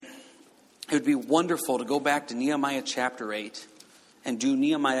it would be wonderful to go back to Nehemiah chapter 8 and do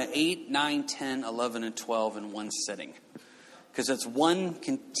Nehemiah 8, 9, 10, 11, and 12 in one sitting. Because it's one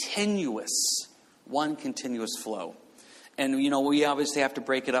continuous flow. And, we obviously have to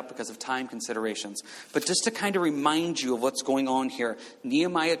break it up because of time considerations. But just to kind of remind you of what's going on here,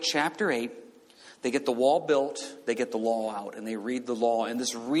 Nehemiah chapter 8, they get the wall built, they get the law out, and they read the law. And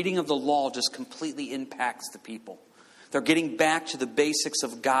this reading of the law just completely impacts the people. They're getting back to the basics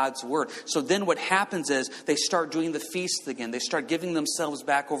of God's word. So then what happens is they start doing the feasts again. They start giving themselves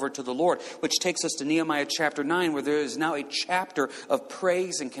back over to the Lord, which takes us to Nehemiah chapter 9, where there is now a chapter of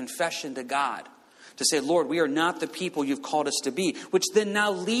praise and confession to God. To say, Lord, we are not the people you've called us to be. Which then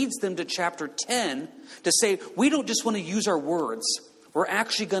now leads them to chapter 10 to say, we don't just want to use our words. We're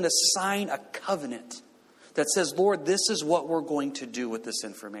actually going to sign a covenant that says, Lord, this is what we're going to do with this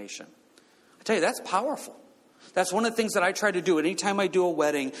information. I tell you, that's powerful. That's one of the things that I try to do. Anytime I do a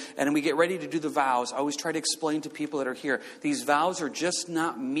wedding and we get ready to do the vows, I always try to explain to people that are here, these vows are just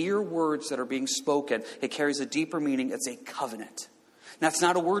not mere words that are being spoken. It carries a deeper meaning. It's a covenant. That's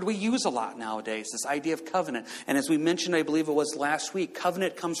not a word we use a lot nowadays, this idea of covenant. And as we mentioned, I believe it was last week,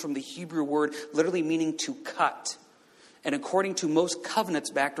 covenant comes from the Hebrew word literally meaning to cut. And according to most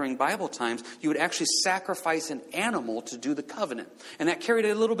covenants back during Bible times, you would actually sacrifice an animal to do the covenant. And that carried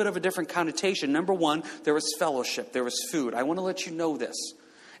a little bit of a different connotation. Number one, there was fellowship, there was food. I want to let you know this.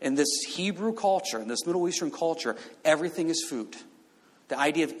 In this Hebrew culture, in this Middle Eastern culture, everything is food. The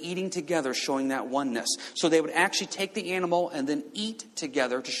idea of eating together showing that oneness. So they would actually take the animal and then eat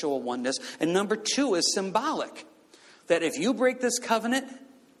together to show a oneness. And number two is symbolic. That if you break this covenant,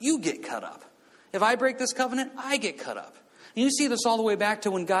 you get cut up. If I break this covenant, I get cut up. And you see this all the way back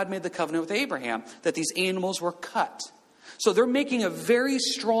to when God made the covenant with Abraham, that these animals were cut. So they're making a very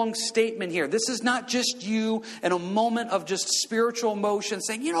strong statement here. This is not just you in a moment of just spiritual emotion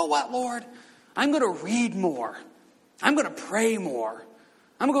saying, you know what, Lord? I'm going to read more. I'm going to pray more.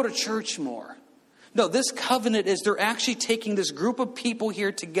 I'm going to go to church more. No, this covenant is they're actually taking this group of people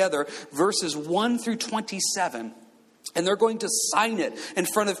here together, verses 1 through 27. And they're going to sign it in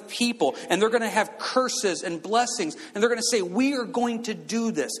front of people. And they're going to have curses and blessings. And they're going to say, we are going to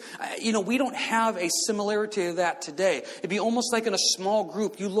do this. We don't have a similarity to that today. It'd be almost like in a small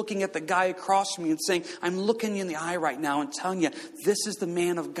group, you looking at the guy across from you and saying, I'm looking you in the eye right now and telling you, this is the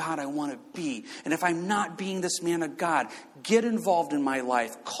man of God I want to be. And if I'm not being this man of God, get involved in my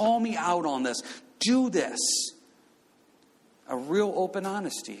life. Call me out on this. Do this. A real open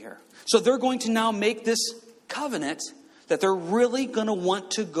honesty here. So they're going to now make this covenant that they're really going to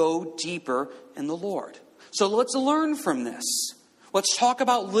want to go deeper in the Lord. So let's learn from this. Let's talk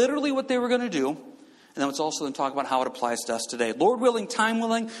about literally what they were going to do. And then let's also then talk about how it applies to us today. Lord willing, time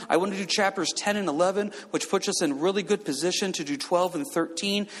willing, I want to do chapters 10 and 11, which puts us in really good position to do 12 and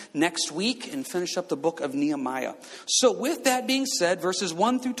 13 next week and finish up the book of Nehemiah. So with that being said, verses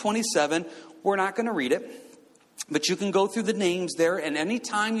 1 through 27, we're not going to read it. But you can go through the names there, and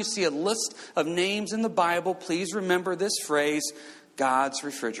anytime you see a list of names in the Bible, please remember this phrase, God's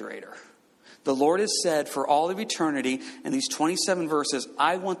refrigerator. The Lord has said for all of eternity in these 27 verses,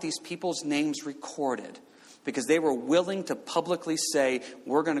 I want these people's names recorded because they were willing to publicly say,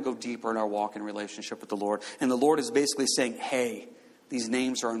 we're going to go deeper in our walk in relationship with the Lord. And the Lord is basically saying, hey, these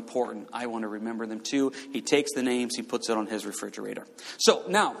names are important. I want to remember them too. He takes the names, he puts it on his refrigerator. So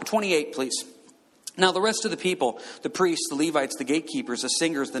now, 28, please. Now the rest of the people, the priests, the Levites, the gatekeepers, the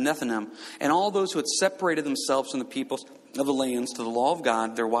singers, the Nethinim, and all those who had separated themselves from the peoples of the lands to the law of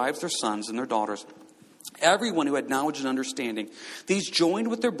God, their wives, their sons, and their daughters, everyone who had knowledge and understanding, these joined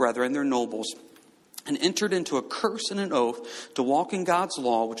with their brethren, their nobles, and entered into a curse and an oath to walk in God's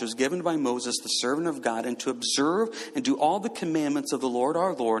law, which was given by Moses, the servant of God, and to observe and do all the commandments of the Lord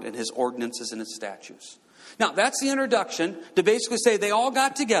our Lord and his ordinances and his statutes. Now that's the introduction to basically say they all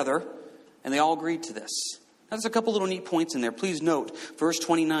got together and they all agreed to this. Now, there's a couple little neat points in there. Please note, verse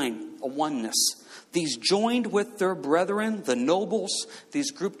 29, a oneness. These joined with their brethren, the nobles, these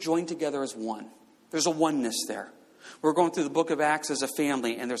group joined together as one. There's a oneness there. We're going through the book of Acts as a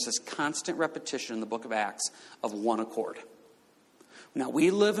family, and there's this constant repetition in the book of Acts of one accord. Now, we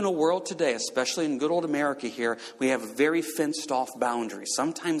live in a world today, especially in good old America here, we have very fenced off boundaries.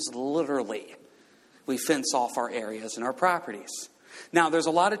 Sometimes literally, we fence off our areas and our properties. Now, there's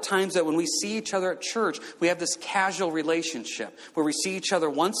a lot of times that when we see each other at church, we have this casual relationship where we see each other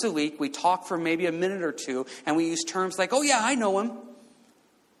once a week, we talk for maybe a minute or two, and we use terms like, oh yeah, I know him.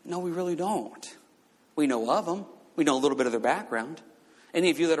 No, we really don't. We know of them. We know a little bit of their background. Any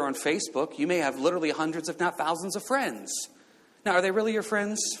of you that are on Facebook, you may have literally hundreds, if not thousands of friends. Now, are they really your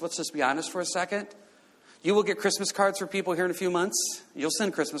friends? Let's just be honest for a second. You will get Christmas cards for people here in a few months. You'll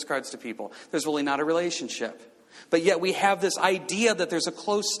send Christmas cards to people. There's really not a relationship. But yet we have this idea that there's a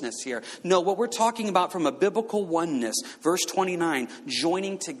closeness here. No, what we're talking about from a biblical oneness, verse 29,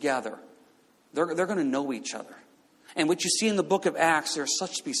 joining together. They're going to know each other. And what you see in the book of Acts, there's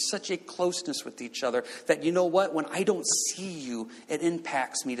such a closeness with each other that, you know what, when I don't see you, it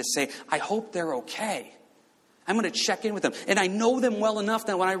impacts me to say, I hope they're okay. I'm going to check in with them. And I know them well enough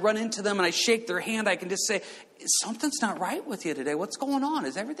that when I run into them and I shake their hand, I can just say, something's not right with you today. What's going on?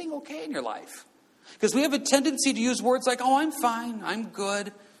 Is everything okay in your life? Because we have a tendency to use words like, oh, I'm fine, I'm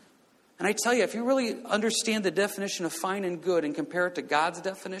good. And I tell you, if you really understand the definition of fine and good and compare it to God's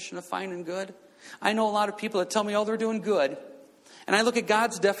definition of fine and good, I know a lot of people that tell me, oh, they're doing good. And I look at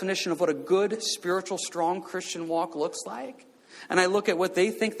God's definition of what a good, spiritual, strong Christian walk looks like. And I look at what they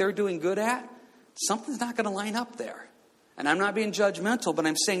think they're doing good at. Something's not going to line up there. And I'm not being judgmental, but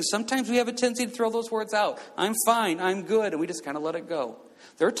I'm saying sometimes we have a tendency to throw those words out. I'm fine, I'm good, and we just kind of let it go.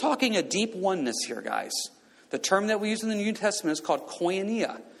 They're talking a deep oneness here, guys. The term that we use in the New Testament is called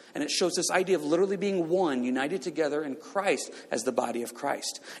koinonia. And it shows this idea of literally being one, united together in Christ as the body of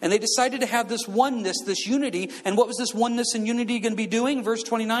Christ. And they decided to have this oneness, this unity. And what was this oneness and unity going to be doing? Verse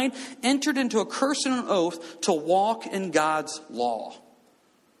 29, entered into a curse and an oath to walk in God's law.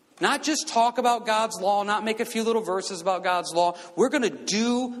 Not just talk about God's law, not make a few little verses about God's law. We're going to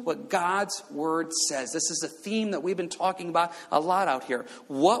do what God's word says. This is a theme that we've been talking about a lot out here.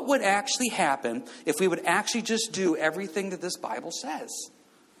 What would actually happen if we would actually just do everything that this Bible says?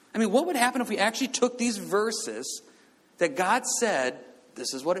 I mean, what would happen if we actually took these verses that God said,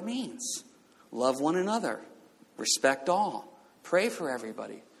 this is what it means. Love one another. Respect all. Pray for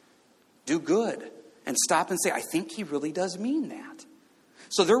everybody. Do good. And stop and say, I think he really does mean that.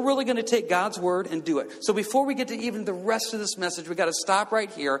 So they're really going to take God's word and do it. So before we get to even the rest of this message, we've got to stop right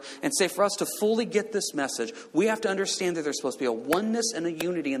here and say for us to fully get this message, we have to understand that there's supposed to be a oneness and a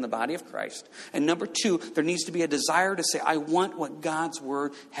unity in the body of Christ. And number two, there needs to be a desire to say, I want what God's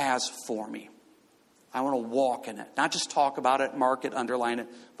word has for me. I want to walk in it. Not just talk about it, mark it, underline it,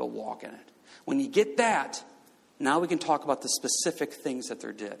 but walk in it. When you get that, now we can talk about the specific things that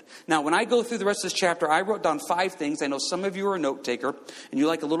they did. Now, when I go through the rest of this chapter, I wrote down 5 things. I know some of you are a note taker and you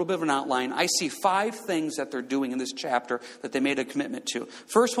like a little bit of an outline. I see 5 things that they're doing in this chapter that they made a commitment to.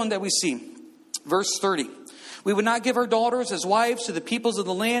 First one that we see, verse 30. We would not give our daughters as wives to the peoples of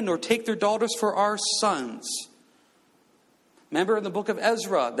the land, nor take their daughters for our sons. Remember in the book of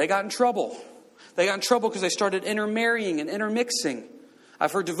Ezra, they got in trouble. They got in trouble because they started intermarrying and intermixing.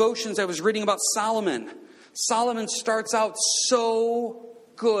 I've heard devotions I was reading about Solomon. Solomon starts out so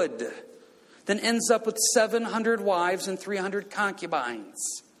good, then ends up with 700 wives and 300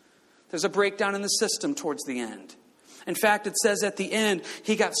 concubines. There's a breakdown in the system towards the end. In fact, it says at the end,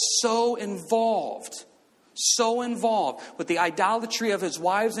 he got so involved with the idolatry of his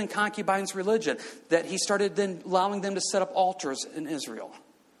wives and concubines' religion that he started then allowing them to set up altars in Israel.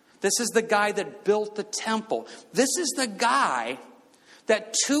 This is the guy that built the temple. This is the guy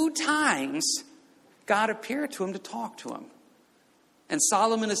that 2 times God appeared to him to talk to him. And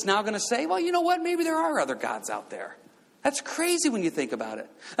Solomon is now going to say, well, you know what? Maybe there are other gods out there. That's crazy when you think about it.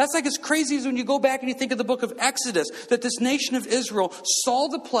 That's like as crazy as when you go back and you think of the book of Exodus, that this nation of Israel saw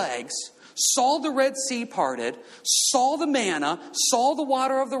the plagues, saw the Red Sea parted, saw the manna, saw the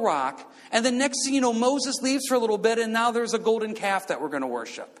water of the rock, and then next thing you know, Moses leaves for a little bit, and now there's a golden calf that we're going to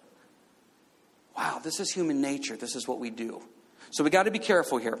worship. Wow, this is human nature. This is what we do. So we got to be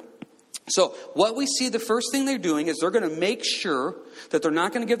careful here. So what we see, the first thing they're doing is they're going to make sure that they're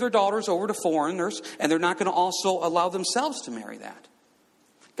not going to give their daughters over to foreigners, and they're not going to also allow themselves to marry that.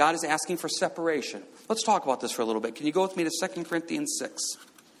 God is asking for separation. Let's talk about this for a little bit. Can you go with me to 2 Corinthians 6?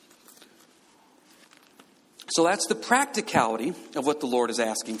 So that's the practicality of what the Lord is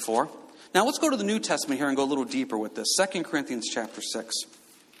asking for. Now let's go to the New Testament here and go a little deeper with this. 2 Corinthians chapter 6.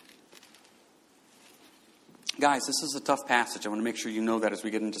 Guys, this is a tough passage. I want to make sure you know that as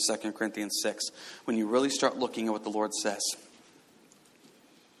we get into 2 Corinthians 6, when you really start looking at what the Lord says.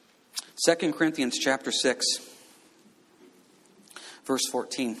 2 Corinthians chapter 6, verse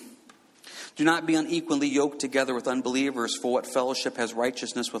 14. Do not be unequally yoked together with unbelievers, for what fellowship has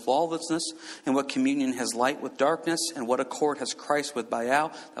righteousness with lawlessness, and what communion has light with darkness, and what accord has Christ with Baal,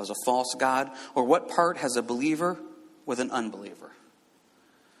 that was a false god, or what part has a believer with an unbeliever?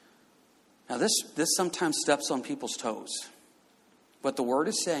 Now this sometimes steps on people's toes. What the word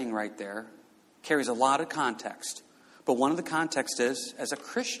is saying right there carries a lot of context. But one of the contexts is, as a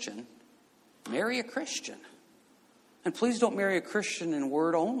Christian, marry a Christian. And please don't marry a Christian in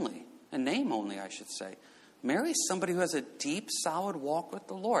word only, in name only, I should say. Marry somebody who has a deep, solid walk with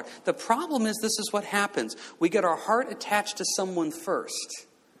the Lord. The problem is, this is what happens. We get our heart attached to someone first.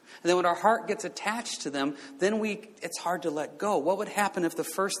 And then when our heart gets attached to them, then it's hard to let go. What would happen if the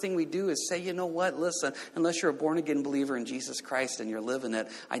first thing we do is say, you know what, listen, unless you're a born-again believer in Jesus Christ and you're living it,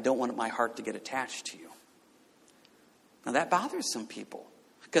 I don't want my heart to get attached to you. Now that bothers some people.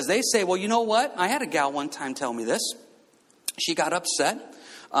 Because they say, well, you know what? I had a gal one time tell me this. She got upset.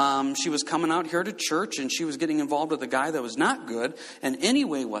 She was coming out here to church and she was getting involved with a guy that was not good in any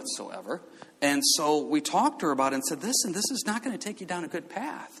way whatsoever. And so we talked to her about it and said, listen, this is not going to take you down a good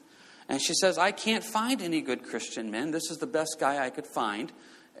path. And she says, I can't find any good Christian men. This is the best guy I could find.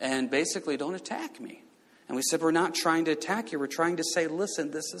 And basically, don't attack me. And we said, we're not trying to attack you. We're trying to say,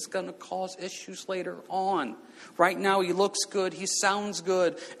 listen, this is going to cause issues later on. Right now, he looks good. He sounds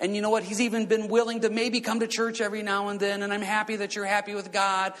good. And you know what? He's even been willing to maybe come to church every now and then. And I'm happy that you're happy with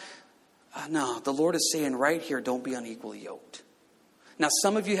God. No, the Lord is saying right here, don't be unequally yoked. Now,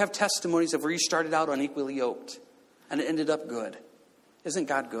 some of you have testimonies of where you started out unequally yoked. And it ended up good. Isn't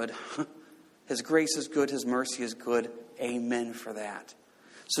God good? His grace is good. His mercy is good. Amen for that.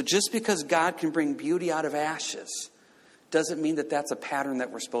 So just because God can bring beauty out of ashes doesn't mean that that's a pattern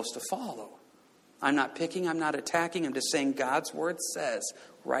that we're supposed to follow. I'm not picking. I'm not attacking. I'm just saying God's word says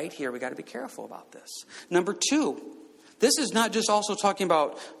right here we got to be careful about this. Number 2, this is not just also talking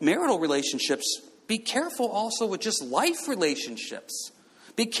about marital relationships. Be careful also with just life relationships.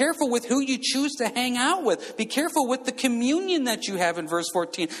 Be careful with who you choose to hang out with. Be careful with the communion that you have in verse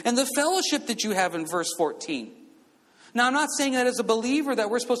 14 and the fellowship that you have in verse 14. Now, I'm not saying that as a believer that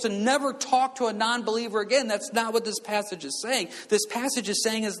we're supposed to never talk to a non-believer again. That's not what this passage is saying. This passage is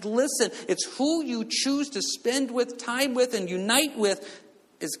saying is, listen, it's who you choose to spend with, time with, and unite with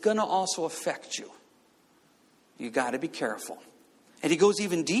is going to also affect you. You got to be careful. And he goes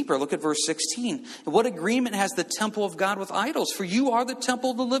even deeper. Look at verse 16. What agreement has the temple of God with idols? For you are the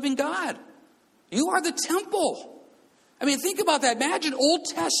temple of the living God. You are the temple. I mean, think about that. Imagine Old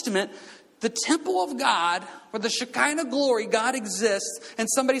Testament, the temple of God, where the Shekinah glory, God exists, and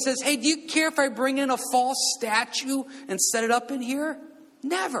somebody says, hey, do you care if I bring in a false statue and set it up in here?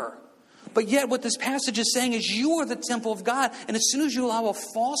 Never. But yet what this passage is saying is you are the temple of God. And as soon as you allow a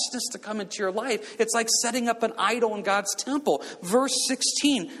falseness to come into your life, it's like setting up an idol in God's temple. Verse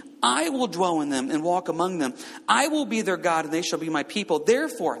 16, I will dwell in them and walk among them. I will be their God and they shall be my people.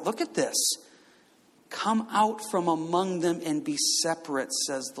 Therefore, look at this. Come out from among them and be separate,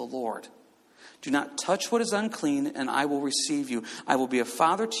 says the Lord. Do not touch what is unclean, and I will receive you. I will be a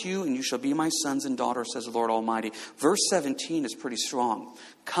father to you, and you shall be my sons and daughters, says the Lord Almighty. Verse 17 is pretty strong.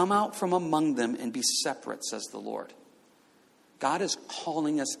 Come out from among them and be separate, says the Lord. God is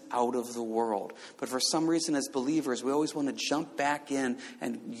calling us out of the world. But for some reason, as believers, we always want to jump back in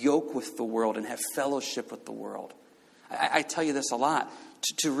and yoke with the world and have fellowship with the world. I tell you this a lot.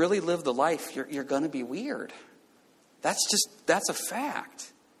 To really live the life, you're going to be weird. That's a fact.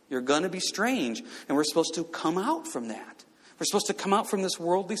 You're going to be strange. And we're supposed to come out from that. We're supposed to come out from this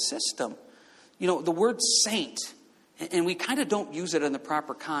worldly system. You know, the word saint, and we kind of don't use it in the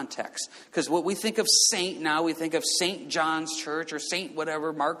proper context. Because what we think of saint now, we think of St. John's Church or St.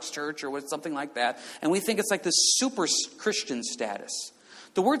 whatever, Mark's Church or something like that. And we think it's like this super Christian status.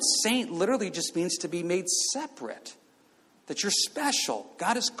 The word saint literally just means to be made separate. That you're special.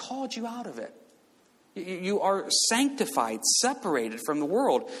 God has called you out of it. You are sanctified, separated from the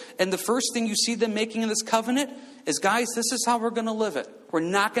world. And the first thing you see them making in this covenant is, guys, this is how we're going to live it. We're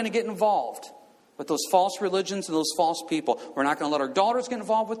not going to get involved with those false religions and those false people. We're not going to let our daughters get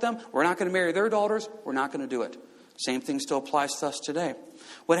involved with them. We're not going to marry their daughters. We're not going to do it. Same thing still applies to us today.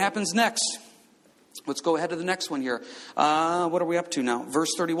 What happens next? Let's go ahead to the next one here. What are we up to now?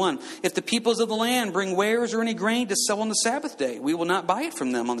 Verse 31. If the peoples of the land bring wares or any grain to sell on the Sabbath day, we will not buy it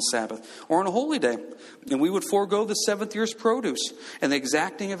from them on the Sabbath or on a holy day. And we would forego the 7th year's produce and the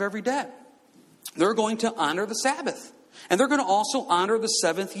exacting of every debt. They're going to honor the Sabbath. And they're going to also honor the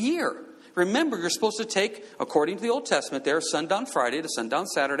 7th year. Remember, you're supposed to take, according to the Old Testament, there sundown Friday to sundown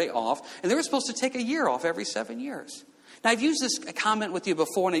Saturday off. And they were supposed to take a year off every 7 years. Now, I've used this comment with you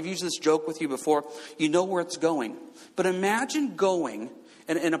before, and I've used this joke with you before. You know where it's going. But imagine going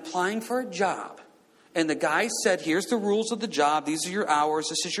and applying for a job. And the guy said, here's the rules of the job. These are your hours.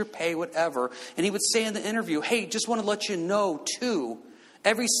 This is your pay, whatever. And he would say in the interview, hey, just want to let you know, too,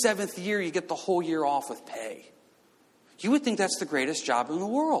 every 7th year you get the whole year off with pay. You would think that's the greatest job in the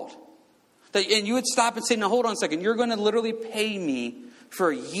world. And you would stop and say, now, hold on a second. You're going to literally pay me for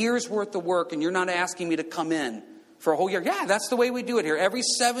a year's worth of work, and you're not asking me to come in for a whole year. Yeah, that's the way we do it here. Every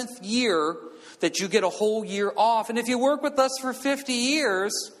 7th year that you get a whole year off. And if you work with us for 50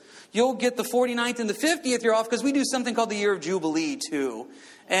 years, You'll get the 49th and the 50th year off because we do something called the year of Jubilee too.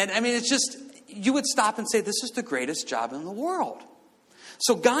 And I mean, it's just, you would stop and say, this is the greatest job in the world.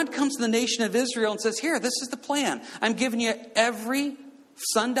 So God comes to the nation of Israel and says, here, this is the plan. I'm giving you every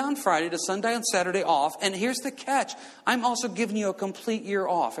sundown Friday to sundown Saturday off. And here's the catch. I'm also giving you a complete year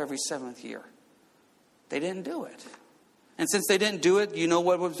off every 7th year. They didn't do it. And since they didn't do it, you know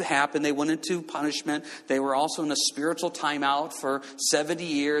what would happen. They went into punishment. They were also in a spiritual timeout for 70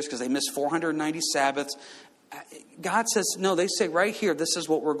 years because they missed 490 Sabbaths. God says, no, they say right here, this is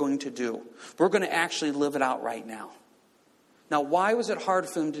what we're going to do. We're going to actually live it out right now. Now, why was it hard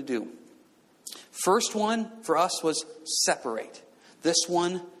for them to do? First one for us was separate. This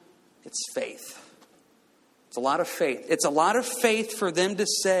one, it's faith. It's a lot of faith. It's a lot of faith for them to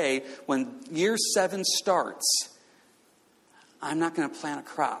say when year 7 starts, I'm not going to plant a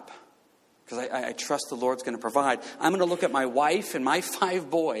crop because I trust the Lord's going to provide. I'm going to look at my wife and my 5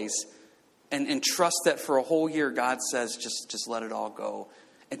 boys and trust that for a whole year, God says, just let it all go.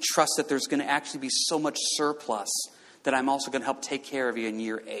 And trust that there's going to actually be so much surplus that I'm also going to help take care of you in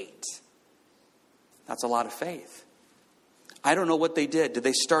year 8. That's a lot of faith. I don't know what they did. Did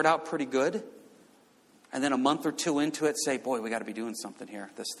they start out pretty good? And then a month or 2 into it say, boy, we got to be doing something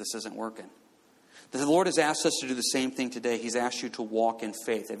here. This isn't working. The Lord has asked us to do the same thing today. He's asked you to walk in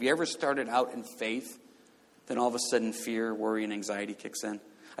faith. Have you ever started out in faith? Then all of a sudden fear, worry, and anxiety kicks in.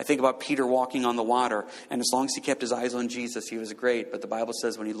 I think about Peter walking on the water, and as long as he kept his eyes on Jesus, he was great. But the Bible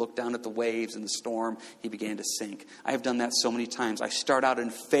says when he looked down at the waves and the storm, he began to sink. I have done that so many times. I start out in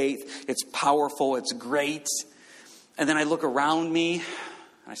faith. It's powerful. It's great. And then I look around me, and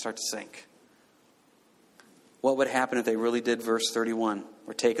I start to sink. What would happen if they really did verse 31?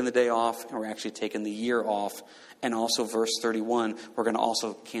 We're taking the day off, and we're actually taking the year off. And also verse 31, we're going to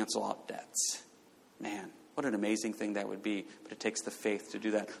also cancel out debts. Man, what an amazing thing that would be. But it takes the faith to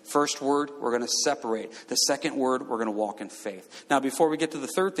do that. First word, we're going to separate. The second word, we're going to walk in faith. Now, before we get to the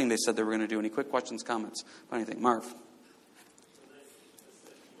third thing they said they were going to do, any quick questions, comments, anything? Marv?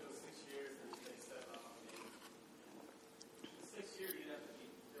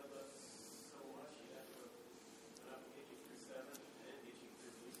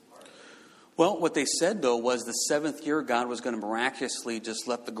 Well, what they said, though, was the 7th year, God was going to miraculously just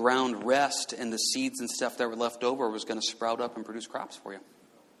let the ground rest, and the seeds and stuff that were left over was going to sprout up and produce crops for you.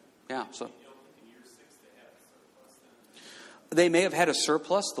 Yeah, so they may have had a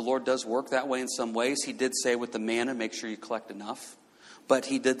surplus. The Lord does work that way in some ways. He did say with the manna, make sure you collect enough. But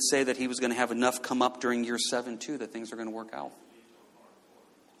he did say that he was going to have enough come up during year 7, too, that things are going to work out.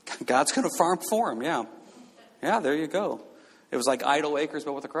 God's going to farm for him, yeah. Yeah, there you go. It was like idle acres,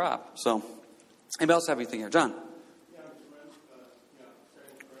 but with a crop. So, anybody else have anything here? John?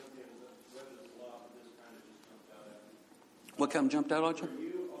 What kind of jumped out at you?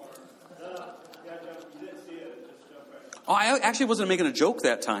 Oh, I actually wasn't making a joke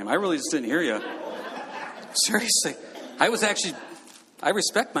that time. I really just didn't hear you. Seriously. I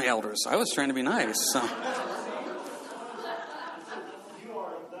respect my elders. I was trying to be nice. So. You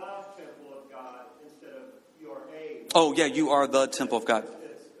are the temple of God instead of you are a. Oh, yeah, you are the temple of God.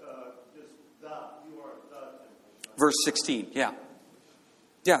 It's just the. You are the temple. Verse 16, yeah.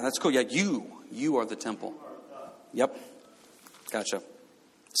 Yeah, that's cool. Yeah, you are the temple. Yep. Gotcha.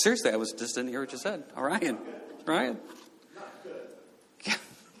 Seriously, just didn't hear what you said. All right. Ryan. Not good.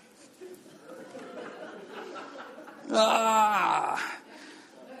 Yeah.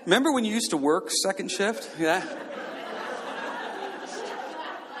 Remember when you used to work second shift? Yeah.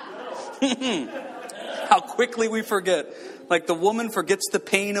 How quickly we forget. Like the woman forgets the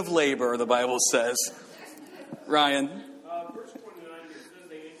pain of labor, the Bible says. Ryan. Verse 29, it says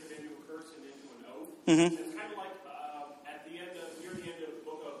they entered into a curse and into an oath. Mm-hmm. It's kind of like near the end of the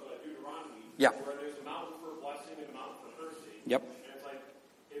book of Deuteronomy, Yeah. where there's a mountain for blessing and a mountain for cursing. Yep. And it's like,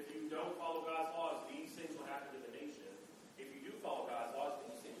 if you don't follow God's laws, these things will happen to the nation. If you do follow God's laws,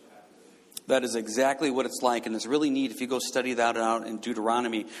 these things will happen to the nation. That is exactly what it's like, and it's really neat if you go study that out in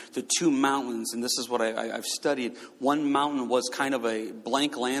Deuteronomy. The 2 mountains, and this is what I've studied. One mountain was kind of a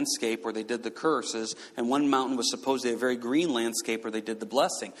blank landscape where they did the curses, and one mountain was supposedly a very green landscape where they did the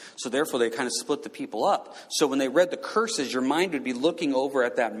blessing. So therefore, they kind of split the people up. So when they read the curses, your mind would be looking over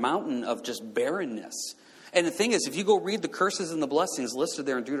at that mountain of just barrenness. And the thing is, if you go read the curses and the blessings listed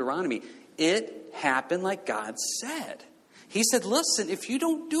there in Deuteronomy, it happened like God said. He said, listen, if you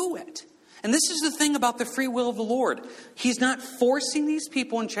don't do it. And this is the thing about the free will of the Lord. He's not forcing these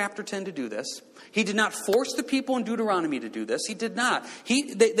people in chapter 10 to do this. He did not force the people in Deuteronomy to do this. He did not.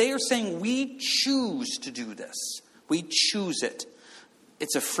 They are saying, we choose to do this. We choose it.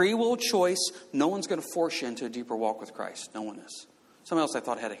 It's a free will choice. No one's going to force you into a deeper walk with Christ. No one is. Someone else I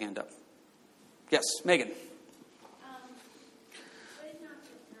thought had a hand up. Yes, Megan.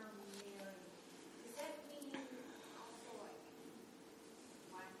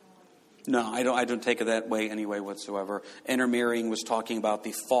 No, I don't take it that way anyway whatsoever. Intermarrying was talking about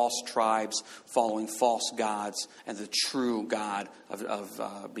the false tribes following false gods and the true God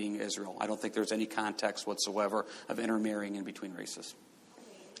of being Israel. I don't think there's any context whatsoever of intermarrying in between races.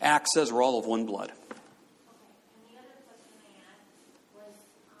 Acts says we're all of one blood.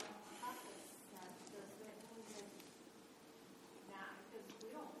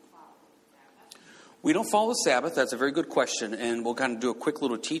 We don't follow the Sabbath. That's a very good question, and we'll kind of do a quick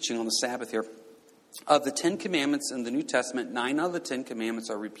little teaching on the Sabbath here. Of the 10 commandments in the New Testament, 9 out of the 10 commandments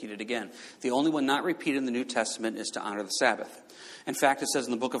are repeated again. The only one not repeated in the New Testament is to honor the Sabbath. In fact, it says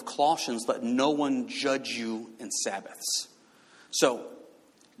in the book of Colossians, let no one judge you in Sabbaths. So,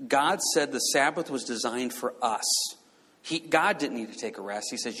 God said the Sabbath was designed for us. God didn't need to take a rest.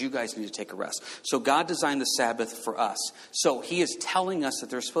 He says, you guys need to take a rest. So God designed the Sabbath for us. So he is telling us that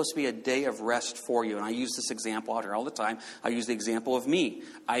there's supposed to be a day of rest for you. And I use this example out here all the time. I use the example of me.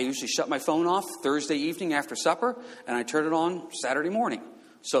 I usually shut my phone off Thursday evening after supper, and I turn it on Saturday morning.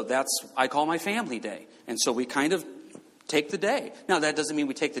 So I call my family day. And so we kind of take the day. Now, that doesn't mean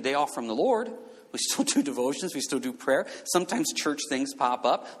we take the day off from the Lord. We still do devotions. We still do prayer. Sometimes church things pop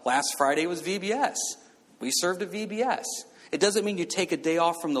up. Last Friday was VBS. We served at VBS. It doesn't mean you take a day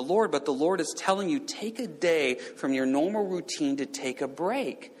off from the Lord, but the Lord is telling you, take a day from your normal routine to take a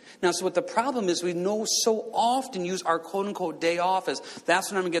break. Now, so what the problem is, we know so often use our quote-unquote day off as,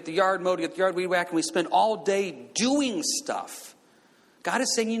 that's when I'm going to get the yard mowed, get the yard weed whacked, and we spend all day doing stuff. God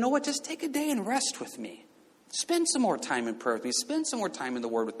is saying, you know what, just take a day and rest with me. Spend some more time in prayer with me. Spend some more time in the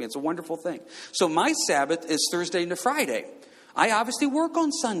Word with me. It's a wonderful thing. So my Sabbath is Thursday to Friday. I obviously work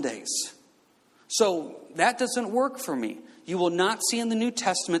on Sundays. So that doesn't work for me. You will not see in the New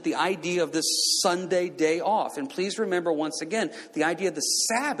Testament the idea of this Sunday day off. And please remember once again, the idea of the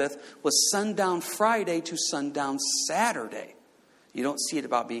Sabbath was sundown Friday to sundown Saturday. You don't see it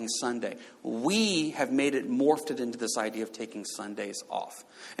about being Sunday. We have made it morphed it into this idea of taking Sundays off.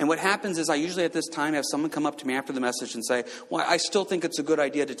 And what happens is I usually at this time have someone come up to me after the message and say, well, I still think it's a good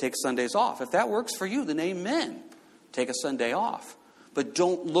idea to take Sundays off. If that works for you, then amen. Take a Sunday off. But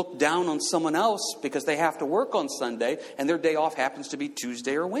don't look down on someone else because they have to work on Sunday and their day off happens to be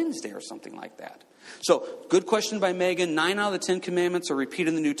Tuesday or Wednesday or something like that. So, good question by Megan. 9 out of the 10 commandments are repeated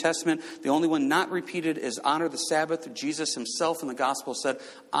in the New Testament. The only one not repeated is honor the Sabbath. Jesus himself in the gospel said,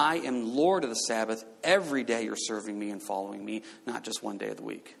 I am Lord of the Sabbath. Every day you're serving me and following me, not just one day of the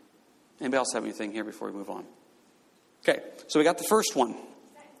week. Anybody else have anything here before we move on? Okay, so we got the first one.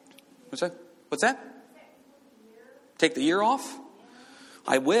 What's that? Take the year off?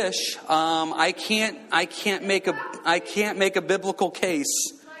 I wish. I can't make a biblical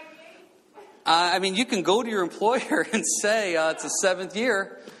case. I mean, you can go to your employer and say it's the 7th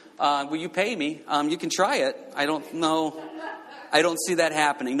year. Will you pay me? You can try it. I don't know. I don't see that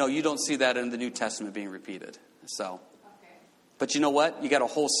happening. No, you don't see that in the New Testament being repeated. So, but you know what? You got a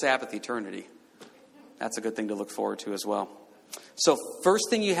whole Sabbath eternity. That's a good thing to look forward to as well. So,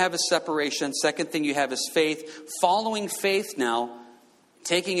 first thing you have is separation. Second thing you have is faith. Following faith now.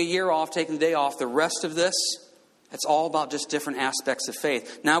 Taking a year off, taking the day off, the rest of this, it's all about just different aspects of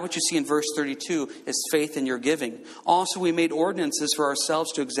faith. Now what you see in verse 32 is faith in your giving. Also we made ordinances for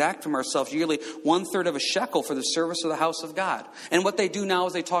ourselves to exact from ourselves yearly 1/3 of a shekel for the service of the house of God. And what they do now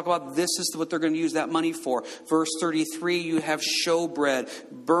is they talk about this is what they're going to use that money for. Verse 33, you have showbread,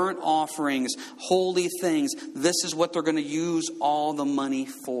 burnt offerings, holy things. This is what they're going to use all the money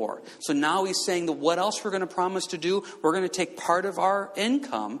for. So now he's saying that what else we're going to promise to do? We're going to take part of our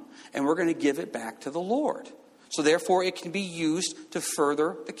income and we're going to give it back to the Lord. So therefore, it can be used to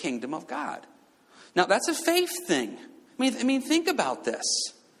further the kingdom of God. Now, that's a faith thing. I mean, think about this.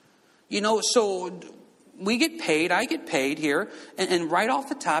 You know, so we get paid, I get paid here, and right off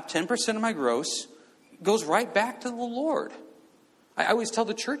the top, 10% of my gross goes right back to the Lord. I always tell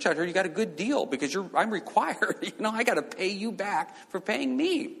the church out here, you got a good deal because I'm required. You know, I got to pay you back for paying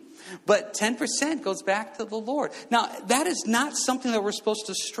me. But 10% goes back to the Lord. Now, that is not something that we're supposed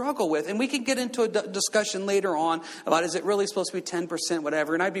to struggle with. And we can get into a discussion later on about is it really supposed to be 10%,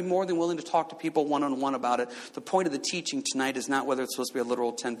 whatever. And I'd be more than willing to talk to people one-on-one about it. The point of the teaching tonight is not whether it's supposed to be a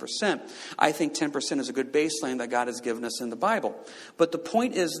literal 10%. I think 10% is a good baseline that God has given us in the Bible. But the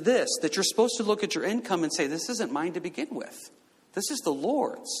point is this, that you're supposed to look at your income and say, this isn't mine to begin with. This is the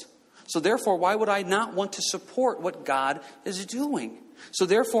Lord's. So therefore, why would I not want to support what God is doing? So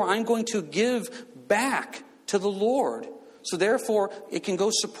therefore, I'm going to give back to the Lord So therefore, it can go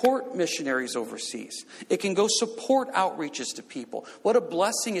support missionaries overseas. It can go support outreaches to people. What a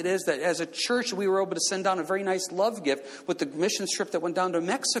blessing it is that as a church we were able to send down a very nice love gift with the mission trip that went down to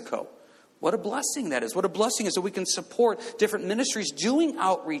Mexico. What a blessing that is. What a blessing is that we can support different ministries doing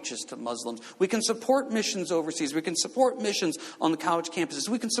outreaches to Muslims. We can support missions overseas. We can support missions on the college campuses.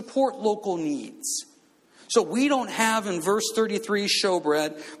 We can support local needs. So we don't have in verse 33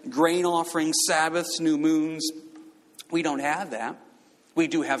 showbread, grain offerings, Sabbaths, new moons. We don't have that. We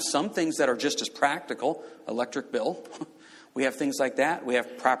do have some things that are just as practical. Electric bill. We have things like that. We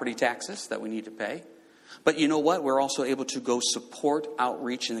have property taxes that we need to pay. But you know what? We're also able to go support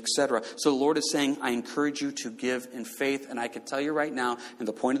outreach and etc. So the Lord is saying, I encourage you to give in faith. And I can tell you right now, and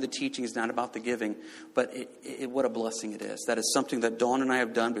the point of the teaching is not about the giving, but what a blessing it is. That is something that Dawn and I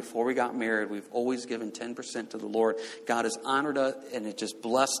have done before we got married. We've always given 10% to the Lord. God has honored us, and it just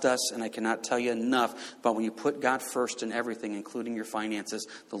blessed us. And I cannot tell you enough. But when you put God first in everything, including your finances,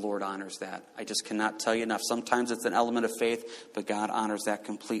 the Lord honors that. I just cannot tell you enough. Sometimes it's an element of faith, but God honors that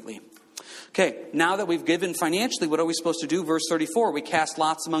completely. Okay, now that we've given financially, what are we supposed to do? Verse 34, we cast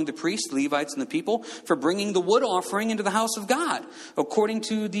lots among the priests, Levites, and the people for bringing the wood offering into the house of God, according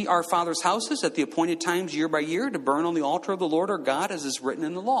to our fathers' houses at the appointed times year by year, to burn on the altar of the Lord our God as is written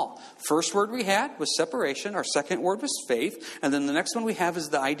in the law. First word we had was separation. Our second word was faith. And then the next one we have is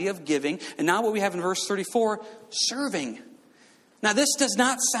the idea of giving. And now what we have in verse 34, serving. Now, this does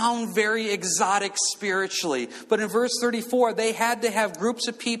not sound very exotic spiritually, but in verse 34, they had to have groups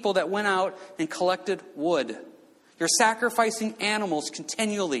of people that went out and collected wood. You're sacrificing animals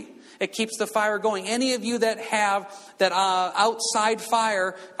continually. It keeps the fire going. Any of you that have that outside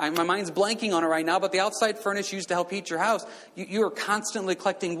fire, my mind's blanking on it right now, but the outside furnace used to help heat your house, you are constantly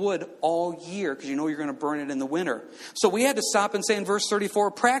collecting wood all year because you know you're going to burn it in the winter. So we had to stop and say in verse 34,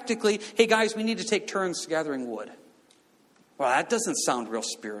 practically, hey guys, we need to take turns gathering wood. Well, that doesn't sound real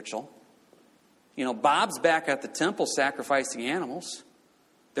spiritual. You know, Bob's back at the temple sacrificing animals.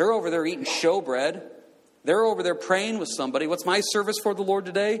 They're over there eating showbread. They're over there praying with somebody. What's my service for the Lord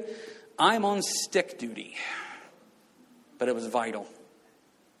today? I'm on stick duty. But it was vital.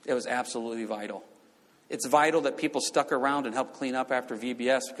 It was absolutely vital. It's vital that people stuck around and helped clean up after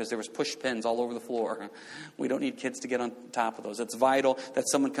VBS because there was push pins all over the floor. We don't need kids to get on top of those. It's vital that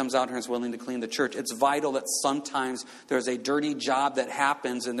someone comes out here and is willing to clean the church. It's vital that sometimes there's a dirty job that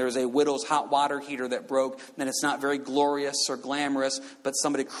happens and there's a widow's hot water heater that broke and it's not very glorious or glamorous, but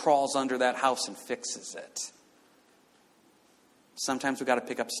somebody crawls under that house and fixes it. Sometimes we've got to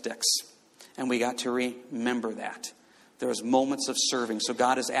pick up sticks, and we got to remember that. There's moments of serving. So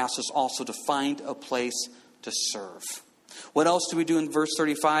God has asked us also to find a place to serve. What else do we do in verse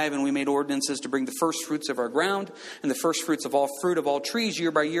 35? And we made ordinances to bring the first fruits of our ground and the first fruits of all fruit of all trees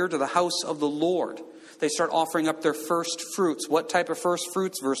year by year to the house of the Lord. They start offering up their first fruits. What type of first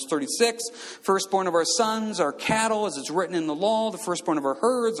fruits? Verse 36, firstborn of our sons, our cattle, as it's written in the law, the firstborn of our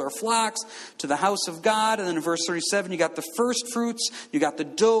herds, our flocks, to the house of God. And then in verse 37, you got the first fruits, you got the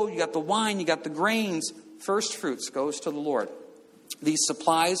dough, you got the wine, you got the grains. First fruits goes to the Lord. These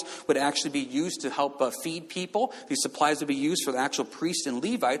supplies would actually be used to help feed people. These supplies would be used for the actual priests and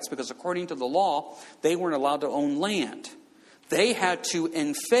Levites because according to the law, they weren't allowed to own land. They had to,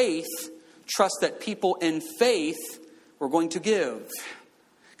 in faith, trust that people in faith were going to give.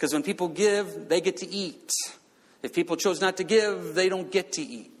 Because when people give, they get to eat. If people chose not to give, they don't get to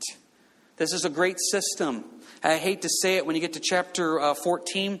eat. This is a great system. I hate to say it, when you get to chapter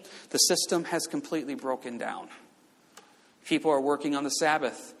 14, the system has completely broken down. People are working on the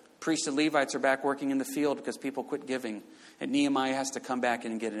Sabbath. Priests and Levites are back working in the field because people quit giving. And Nehemiah has to come back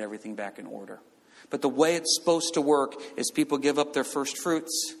in and get everything back in order. But the way it's supposed to work is people give up their first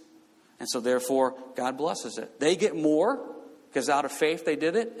fruits. And so therefore, God blesses it. They get more because out of faith they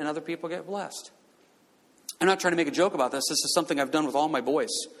did it, and other people get blessed. I'm not trying to make a joke about this. This is something I've done with all my boys.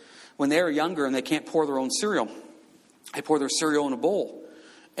 When they are younger and they can't pour their own cereal, I pour their cereal in a bowl.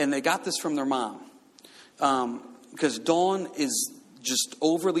 And they got this from their mom. Because Dawn is just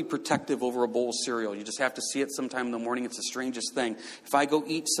overly protective over a bowl of cereal. You just have to see it sometime in the morning. It's the strangest thing. If I go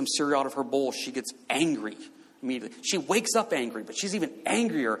eat some cereal out of her bowl, she gets angry immediately. She wakes up angry, but she's even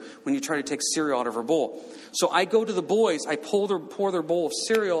angrier when you try to take cereal out of her bowl. So I go to the boys, I pour their bowl of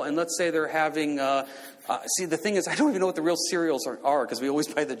cereal, and let's say they're having... see, the thing is, I don't even know what the real cereals are because we always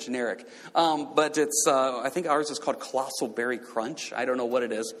buy the generic. But it's, I think ours is called Colossal Berry Crunch. I don't know what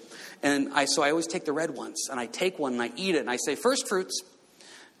it is. And so I always take the red ones, and I take one and I eat it, and I say, first fruits.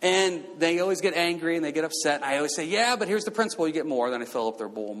 And they always get angry and they get upset. And I always say, yeah, but here's the principle, you get more. Then I fill up their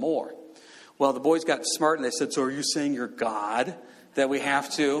bowl more. Well, the boys got smart and they said, so are you saying you're God that we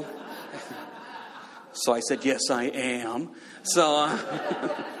have to? So I said, yes, I am. So,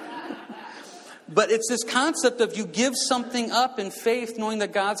 but it's this concept of you give something up in faith knowing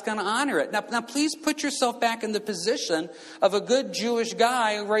that God's going to honor it. Now, please put yourself back in the position of a good Jewish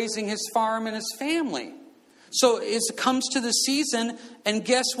guy raising his farm and his family. So it comes to the season, and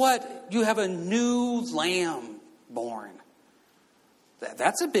guess what? You have a new lamb born.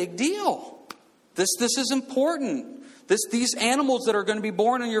 That's a big deal. This is important. These animals that are going to be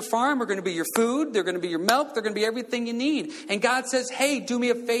born on your farm are going to be your food. They're going to be your milk. They're going to be everything you need. And God says, hey, do me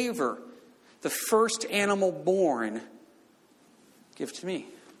a favor. The first animal born, give to me.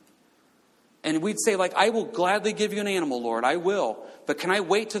 And we'd say, like, I will gladly give you an animal, Lord. I will. But can I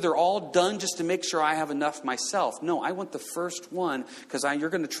wait till they're all done just to make sure I have enough myself? No, I want the first one because you're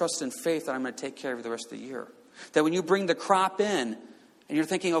going to trust in faith that I'm going to take care of you the rest of the year. That when you bring the crop in, and you're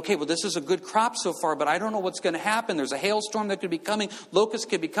thinking, okay, well, this is a good crop so far, but I don't know what's going to happen. There's a hailstorm that could be coming. Locusts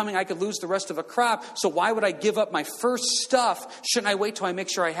could be coming. I could lose the rest of a crop. So why would I give up my first stuff? Shouldn't I wait till I make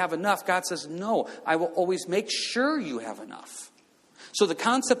sure I have enough? God says, no, I will always make sure you have enough. So the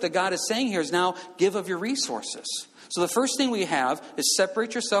concept that God is saying here is now give of your resources. So the first thing we have is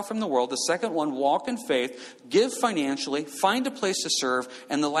separate yourself from the world. The second one, walk in faith, give financially, find a place to serve.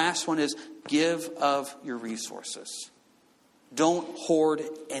 And the last one is give of your resources. Don't hoard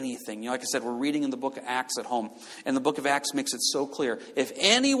anything. Like I said, we're reading in the book of Acts at home. And the book of Acts makes it so clear. If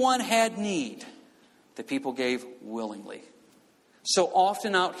anyone had need, the people gave willingly. So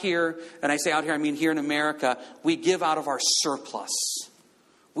often out here, and I say out here, I mean here in America, we give out of our surplus.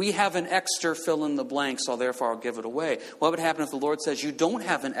 We have an extra fill in the blank, so therefore I'll give it away. What would happen if the Lord says you don't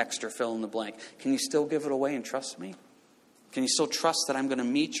have an extra fill in the blank? Can you still give it away and trust me? Can you still trust that I'm going to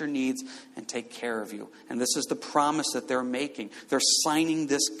meet your needs and take care of you? And this is the promise that they're making. They're signing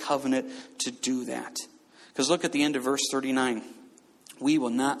this covenant to do that. Because look at the end of verse 39. We will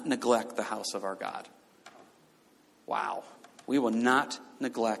not neglect the house of our God. Wow. We will not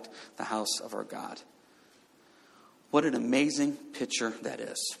neglect the house of our God. What an amazing picture that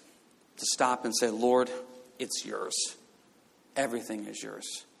is. To stop and say, Lord, it's yours. Everything is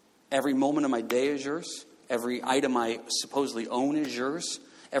yours. Every moment of my day is yours. Every item I supposedly own is yours.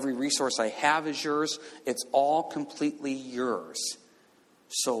 Every resource I have is yours. It's all completely yours.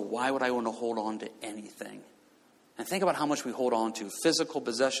 So why would I want to hold on to anything? And think about how much we hold on to. Physical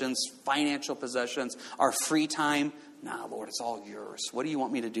possessions, financial possessions, our free time. Nah, Lord, it's all yours. What do you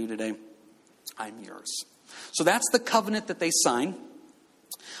want me to do today? I'm yours. So that's the covenant that they sign.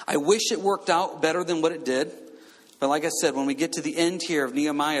 I wish it worked out better than what it did. But like I said, when we get to the end here of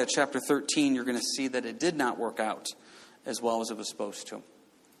Nehemiah chapter 13, you're going to see that it did not work out as well as it was supposed to.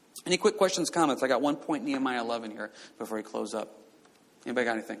 Any quick questions, comments? I got one point in Nehemiah 11 here before we close up. Anybody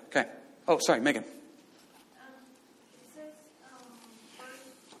got anything? Okay. Oh, sorry, Megan. It says first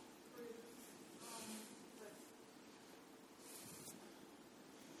fruits.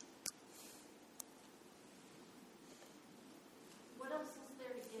 What else is there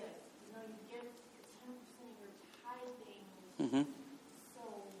to give? You give 10% of your tithing. Mm-hmm. So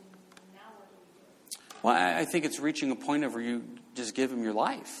now what do we do? Well, I think it's reaching a point of where you just give him your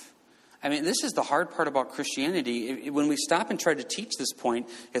life. I mean, this is the hard part about Christianity. When we stop and try to teach this point,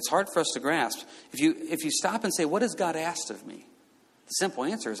 it's hard for us to grasp. If you stop and say, what has God asked of me? The simple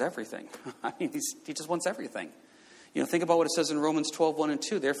answer is everything. I mean, he just wants everything. Think about what it says in Romans 12, 1 and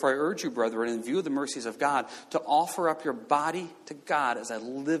 2. Therefore, I urge you, brethren, in view of the mercies of God, to offer up your body to God as a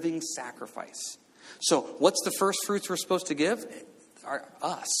living sacrifice. So, what's the first fruits we're supposed to give?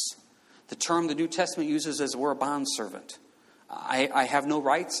 Us. The term the New Testament uses is we're a bondservant. I have no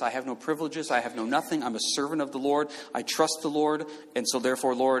rights. I have no privileges. I have no nothing. I'm a servant of the Lord. I trust the Lord. And so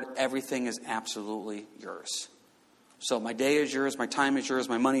therefore, Lord, everything is absolutely yours. So my day is yours. My time is yours.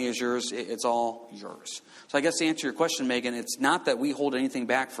 My money is yours. It's all yours. So I guess to answer your question, Megan, it's not that we hold anything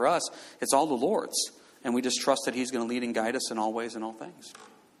back for us. It's all the Lord's. And we just trust that he's going to lead and guide us in all ways and all things.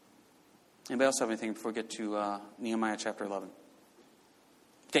 Anybody else have anything before we get to Nehemiah chapter 11?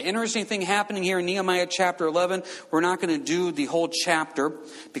 Okay, interesting thing happening here in Nehemiah chapter 11. We're not going to do the whole chapter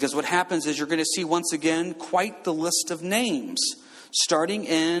because what happens is you're going to see once again quite the list of names. Starting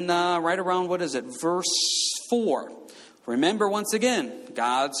in right around, verse 4. Remember once again,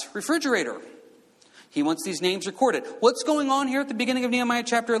 God's refrigerator. He wants these names recorded. What's going on here at the beginning of Nehemiah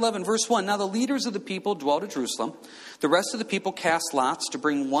chapter 11, verse 1? Now the leaders of the people dwelled at Jerusalem. The rest of the people cast lots to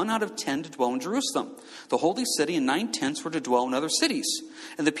bring 1 out of 10 to dwell in Jerusalem. The holy city and 9/10 were to dwell in other cities.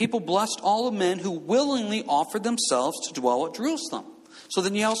 And the people blessed all the men who willingly offered themselves to dwell at Jerusalem. So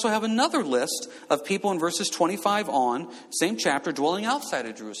then you also have another list of people in verses 25 on, same chapter, dwelling outside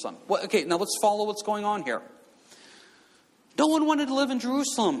of Jerusalem. Well, okay, now let's follow what's going on here. No one wanted to live in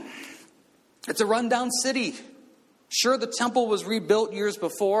Jerusalem. It's a rundown city. Sure, the temple was rebuilt years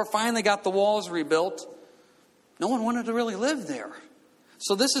before, finally got the walls rebuilt. No one wanted to really live there.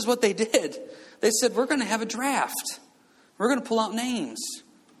 So this is what they did. They said, we're going to have a draft. We're going to pull out names.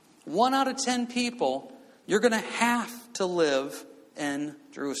 1 out of 10 people, you're going to have to live in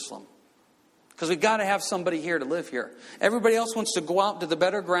Jerusalem. Because we've got to have somebody here to live here. Everybody else wants to go out to the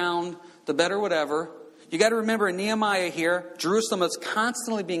better ground, the better whatever. You got to remember in Nehemiah here, Jerusalem is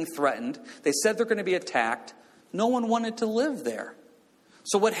constantly being threatened. They said they're going to be attacked. No one wanted to live there.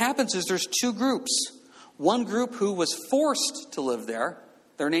 So what happens is there's 2 groups. One group who was forced to live there.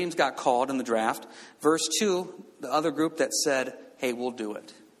 Their names got called in the draft. Verse 2, the other group that said, hey, we'll do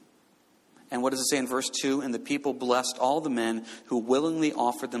it. And what does it say in verse 2? And the people blessed all the men who willingly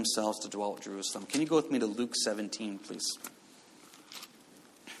offered themselves to dwell at Jerusalem. Can you go with me to Luke 17, please?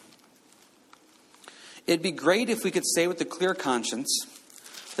 It'd be great if we could say with a clear conscience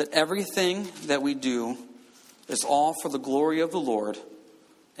that everything that we do is all for the glory of the Lord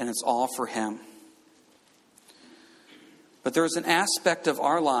and it's all for Him. But there's an aspect of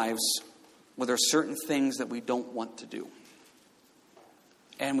our lives where there are certain things that we don't want to do.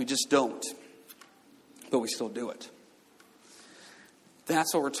 And we just don't. But we still do it.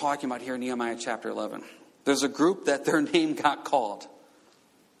 That's what we're talking about here in Nehemiah chapter 11. There's a group that their name got called.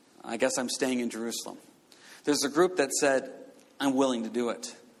 I guess I'm staying in Jerusalem. There's a group that said, I'm willing to do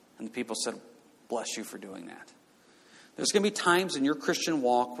it. And the people said, bless you for doing that. There's going to be times in your Christian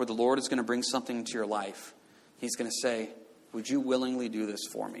walk where the Lord is going to bring something into your life. He's going to say, would you willingly do this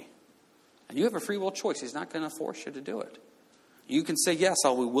for me? And you have a free will choice. He's not going to force you to do it. You can say, yes, I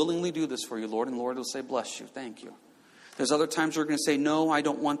will willingly do this for you, Lord. And the Lord will say, bless you. Thank you. There's other times you're going to say, no, I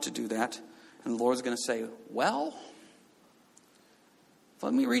don't want to do that. And the Lord's going to say, well,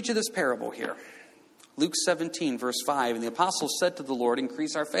 let me read you this parable here. Luke 17, verse 5. And the apostles said to the Lord,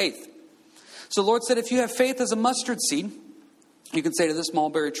 increase our faith. So the Lord said, if you have faith as a mustard seed, you can say to this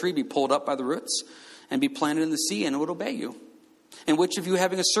mulberry tree, be pulled up by the roots and be planted in the sea, and it would obey you. And which of you,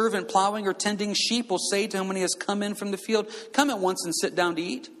 having a servant plowing or tending sheep, will say to him when he has come in from the field, come at once and sit down to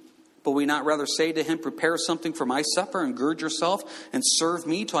eat? But we not rather say to him, prepare something for my supper, and gird yourself, and serve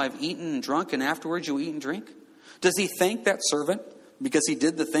me till I have eaten and drunk, and afterwards you eat and drink? Does he thank that servant because he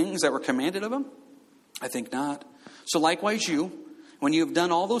did the things that were commanded of him? I think not. So likewise you, when you have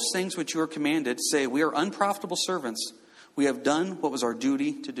done all those things which you are commanded, say, we are unprofitable servants. We have done what was our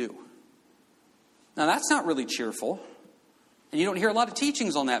duty to do. Now that's not really cheerful. And you don't hear a lot of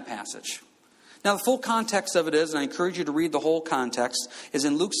teachings on that passage. Now, the full context of it is, and I encourage you to read the whole context, is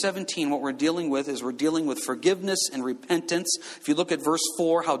in Luke 17, what we're dealing with is we're dealing with forgiveness and repentance. If you look at verse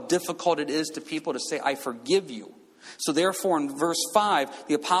 4, how difficult it is to people to say, I forgive you. So therefore, in verse 5,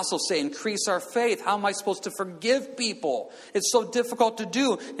 the apostles say, increase our faith. How am I supposed to forgive people? It's so difficult to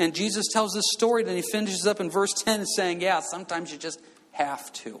do. And Jesus tells this story, and he finishes up in verse 10 saying, yeah, sometimes you just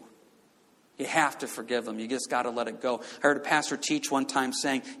have to. You have to forgive them. You just got to let it go. I heard a pastor teach one time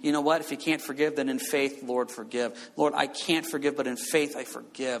saying, you know what? If you can't forgive, then in faith, Lord, forgive. Lord, I can't forgive, but in faith, I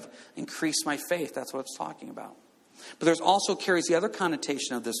forgive. Increase my faith. That's what it's talking about. But there's also carries the other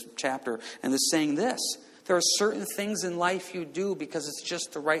connotation of this chapter, and it's saying this. There are certain things in life you do because it's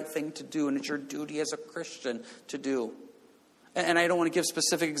just the right thing to do, and it's your duty as a Christian to do. And I don't want to give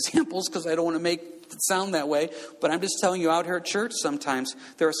specific examples because I don't want to make it sound that way. But I'm just telling you, out here at church sometimes,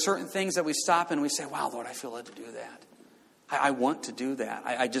 there are certain things that we stop and we say, wow, Lord, I feel led to do that. I want to do that.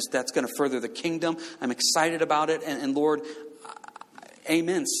 That's going to further the kingdom. I'm excited about it. And Lord,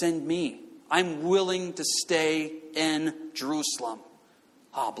 amen, send me. I'm willing to stay in Jerusalem.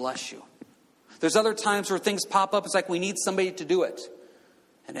 Oh, bless you. There's other times where things pop up. It's like we need somebody to do it.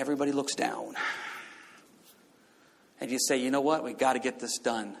 And everybody looks down. And you say, you know what? We've got to get this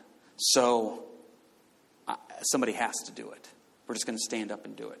done. So somebody has to do it. We're just going to stand up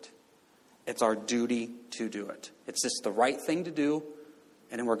and do it. It's our duty to do it. It's just the right thing to do.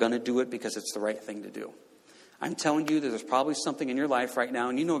 And then we're going to do it because it's the right thing to do. I'm telling you that there's probably something in your life right now,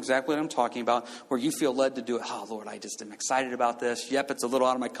 and you know exactly what I'm talking about, where you feel led to do it. Oh, Lord, I just am excited about this. Yep, it's a little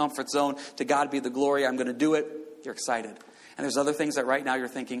out of my comfort zone. To God be the glory. I'm going to do it. You're excited. And there's other things that right now you're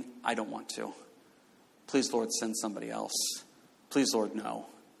thinking, I don't want to. Please, Lord, send somebody else. Please, Lord, no.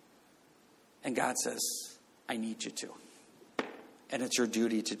 And God says, I need you to. And it's your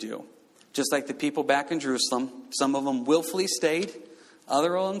duty to do. Just like the people back in Jerusalem, some of them willfully stayed.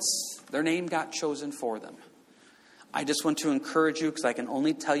 Other ones, their name got chosen for them. I just want to encourage you, because I can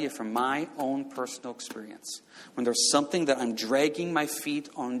only tell you from my own personal experience. When there's something that I'm dragging my feet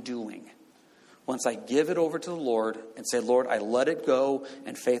on doing, once I give it over to the Lord and say, Lord, I let it go.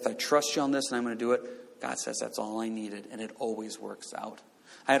 And faith, I trust you on this and I'm going to do it. God says that's all I needed. And it always works out.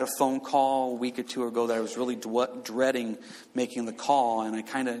 I had a phone call a week or two ago that I was really dreading making the call,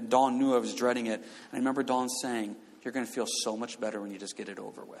 and Dawn knew I was dreading it. And I remember Dawn saying, "You're going to feel so much better when you just get it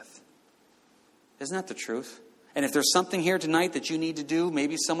over with." Isn't that the truth? And if there's something here tonight that you need to do,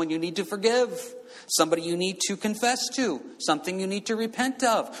 maybe someone you need to forgive, somebody you need to confess to, something you need to repent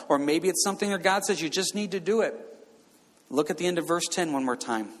of, or maybe it's something that God says you just need to do it. Look at the end of verse 10 one more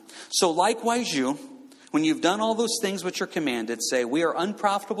time. "So likewise you, when you've done all those things which are commanded, say, 'We are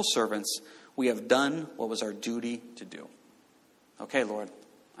unprofitable servants. We have done what was our duty to do.'" Okay, Lord,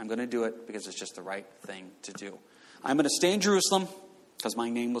 I'm going to do it because it's just the right thing to do. I'm going to stay in Jerusalem because my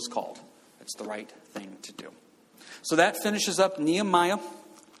name was called. It's the right thing to do. So that finishes up Nehemiah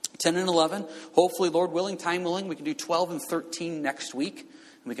 10 and 11. Hopefully, Lord willing, time willing, we can do 12 and 13 next week.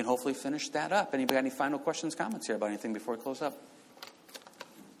 And we can hopefully finish that up. Anybody got any final questions, comments here about anything before we close up?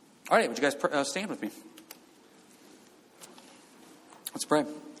 All right, would you guys stand with me? Let's pray.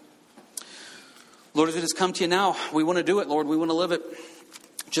 Lord, as it has come to you now, we want to do it, Lord. We want to live it.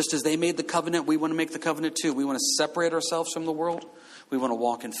 Just as they made the covenant, we want to make the covenant too. We want to separate ourselves from the world. We want to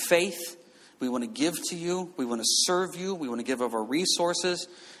walk in faith. We want to give to you. We want to serve you. We want to give of our resources.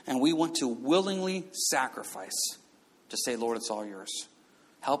 And we want to willingly sacrifice to say, Lord, it's all yours.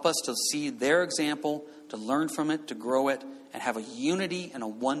 Help us to see their example, to learn from it, to grow it, and have a unity and a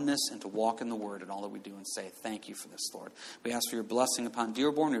oneness, and to walk in the Word in all that we do and say, thank you for this, Lord. We ask for your blessing upon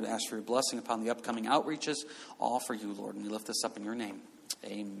Dearborn. We ask for your blessing upon the upcoming outreaches, all for you, Lord. And we lift this up in your name.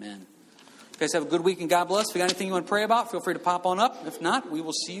 Amen. You guys have a good week and God bless. If you got anything you want to pray about, feel free to pop on up. If not, we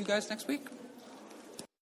will see you guys next week.